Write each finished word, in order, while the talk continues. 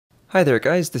Hi there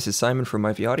guys, this is Simon from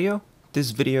IV Audio.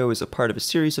 This video is a part of a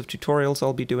series of tutorials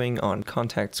I'll be doing on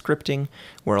Kontakt scripting,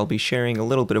 where I'll be sharing a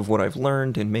little bit of what I've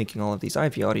learned in making all of these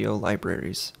IV Audio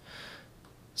libraries.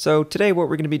 So today what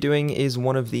we're going to be doing is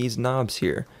one of these knobs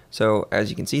here. So as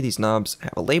you can see, these knobs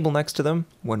have a label next to them.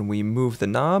 When we move the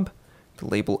knob, the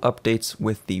label updates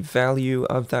with the value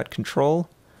of that control,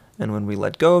 and when we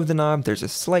let go of the knob, there's a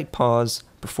slight pause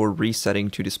before resetting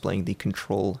to displaying the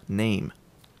control name.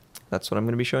 That's what I'm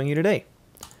going to be showing you today.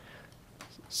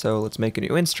 So let's make a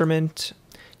new instrument.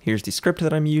 Here's the script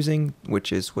that I'm using,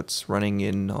 which is what's running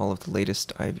in all of the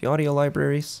latest IV Audio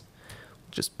libraries.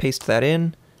 Just paste that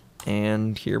in,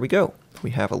 and here we go.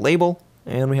 We have a label,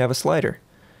 and we have a slider.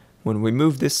 When we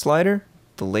move this slider,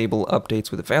 the label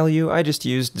updates with a value. I just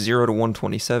used 0 to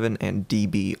 127 and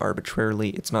dB arbitrarily.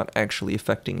 It's not actually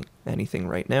affecting anything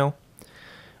right now.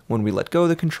 When we let go of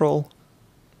the control,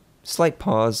 slight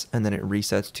pause, and then it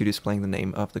resets to displaying the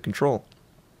name of the control.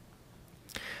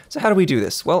 So how do we do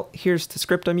this? Well, here's the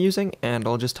script I'm using, and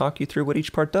I'll just talk you through what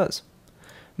each part does.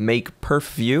 Make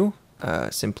perf view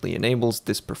simply enables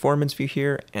this performance view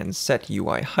here, and set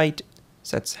UI height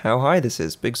sets how high this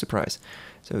is. Big surprise.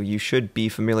 So you should be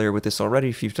familiar with this already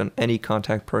if you've done any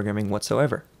Kontakt programming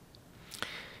whatsoever.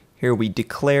 Here we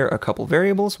declare a couple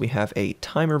variables. We have a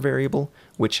timer variable,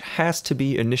 which has to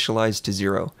be initialized to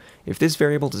 0. If this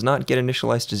variable does not get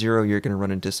initialized to 0, you're going to run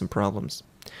into some problems.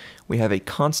 We have a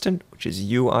constant, which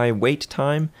is UI wait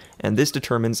time, and this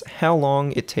determines how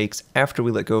long it takes after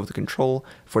we let go of the control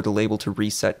for the label to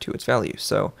reset to its value.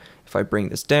 So if I bring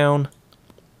this down,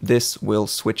 this will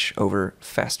switch over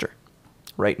faster.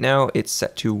 Right now it's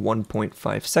set to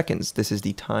 1.5 seconds. This is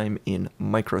the time in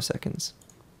microseconds.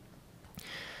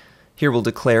 Here we'll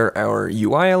declare our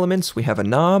UI elements. We have a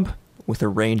knob with a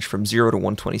range from 0 to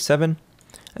 127,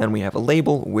 and we have a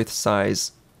label with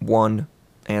size 1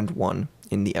 and 1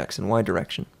 in the X and Y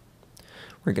direction.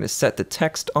 We're going to set the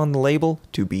text on the label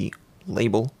to be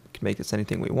label. We can make this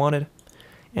anything we wanted.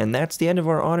 And that's the end of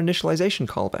our onInitialization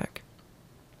callback.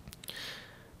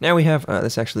 Now we have,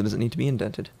 this actually doesn't need to be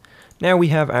indented. Now we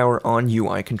have our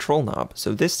onUI control knob.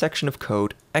 So this section of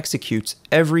code executes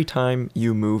every time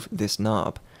you move this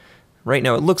knob. Right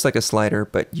now it looks like a slider,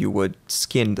 but you would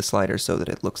skin the slider so that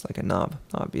it looks like a knob,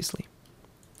 obviously.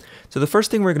 So the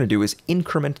first thing we're going to do is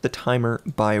increment the timer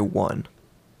by 1.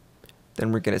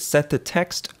 Then we're going to set the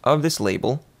text of this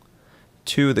label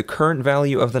to the current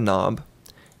value of the knob,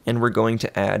 and we're going to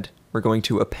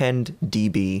append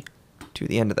dB to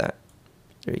the end of that.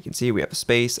 There you can see we have a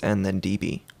space and then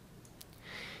dB.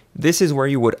 This is where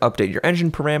you would update your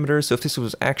engine parameters. So if this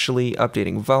was actually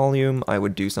updating volume, I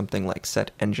would do something like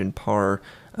set engine par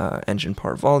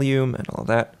volume and all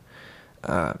that.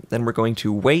 Then we're going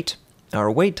to wait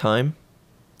our wait time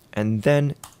and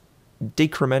then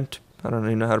decrement, I don't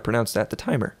even know how to pronounce that, the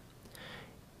timer.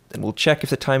 Then we'll check if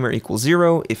the timer equals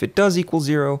 0. If it does equal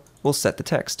 0, we'll set the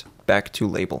text back to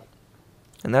label.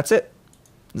 And that's it.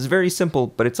 It's very simple,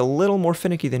 but it's a little more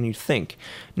finicky than you'd think.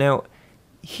 Now,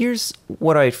 here's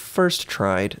what I first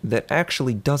tried that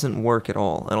actually doesn't work at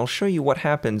all, and I'll show you what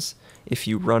happens if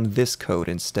you run this code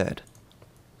instead.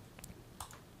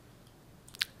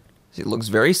 It looks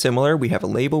very similar. We have a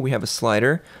label, we have a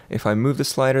slider. If I move the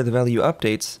slider, the value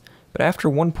updates, but after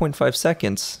 1.5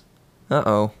 seconds,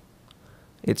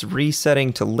 it's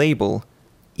resetting to label,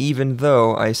 even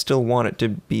though I still want it to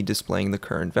be displaying the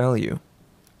current value.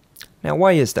 Now,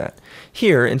 why is that?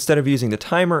 Here, instead of using the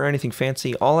timer or anything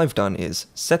fancy, all I've done is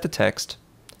set the text,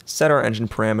 set our engine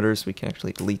parameters. We can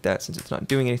actually delete that since it's not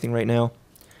doing anything right now.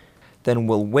 Then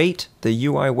we'll wait the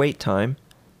UI wait time,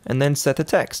 and then set the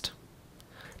text.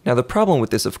 Now, the problem with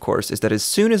this, of course, is that as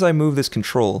soon as I move this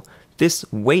control, this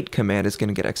wait command is going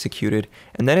to get executed,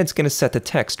 and then it's going to set the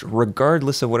text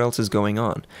regardless of what else is going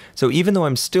on. So even though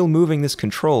I'm still moving this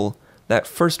control, that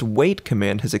first wait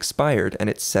command has expired,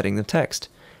 and it's setting the text.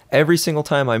 Every single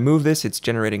time I move this, it's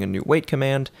generating a new wait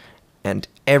command, and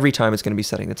every time it's going to be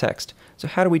setting the text. So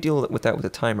how do we deal with that with a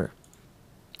timer?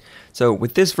 So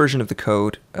with this version of the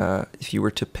code, if you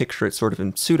were to picture it sort of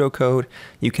in pseudocode,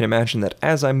 you can imagine that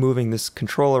as I'm moving this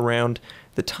control around,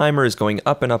 the timer is going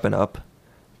up and up and up,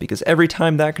 because every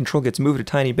time that control gets moved a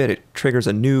tiny bit, it triggers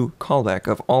a new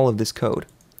callback of all of this code.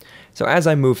 So as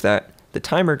I move that, the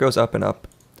timer goes up and up,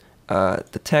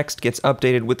 the text gets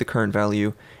updated with the current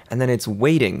value, and then it's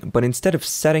waiting, but instead of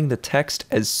setting the text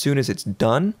as soon as it's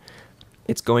done,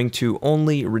 it's going to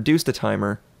only reduce the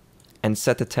timer and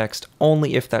set the text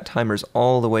only if that timer's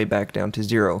all the way back down to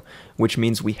 0, which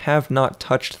means we have not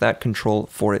touched that control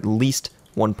for at least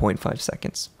 1.5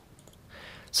 seconds.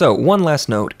 So one last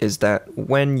note is that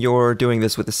when you're doing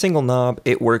this with a single knob,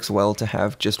 it works well to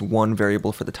have just one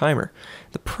variable for the timer.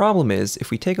 The problem is,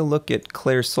 if we take a look at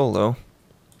Claire Solo,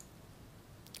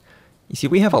 you see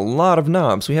we have a lot of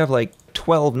knobs. We have like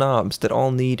 12 knobs that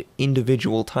all need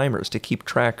individual timers to keep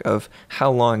track of how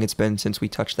long it's been since we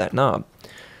touched that knob.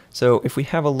 So if we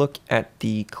have a look at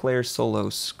the Claire Solo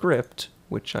script,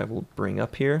 which I will bring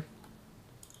up here,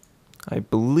 I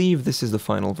believe this is the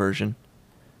final version.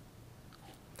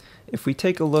 If we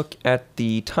take a look at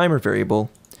the timer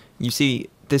variable, you see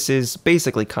this is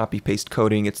basically copy-paste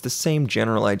coding. It's the same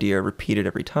general idea repeated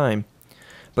every time.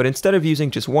 But instead of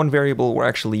using just one variable, we're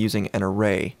actually using an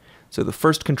array. So the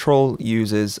first control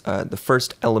uses the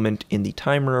first element in the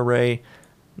timer array.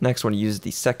 Next one uses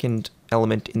the second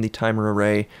element in the timer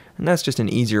array. And that's just an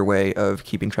easier way of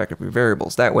keeping track of your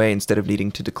variables. That way, instead of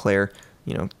needing to declare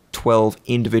 12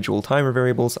 individual timer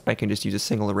variables, I can just use a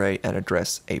single array and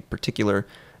address a particular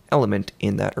element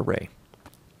in that array.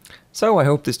 So I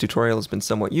hope this tutorial has been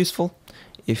somewhat useful.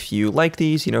 If you like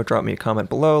these, drop me a comment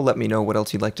below. Let me know what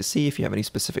else you'd like to see if you have any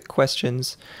specific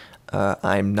questions.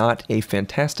 I'm not a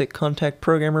fantastic Kontakt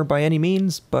programmer by any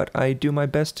means, but I do my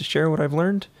best to share what I've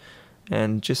learned,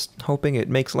 and just hoping it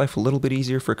makes life a little bit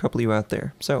easier for a couple of you out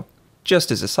there. So,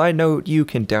 just as a side note, you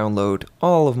can download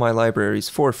all of my libraries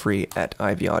for free at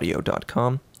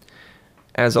ivyaudio.com.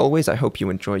 As always, I hope you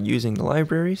enjoy using the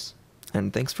libraries,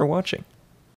 and thanks for watching.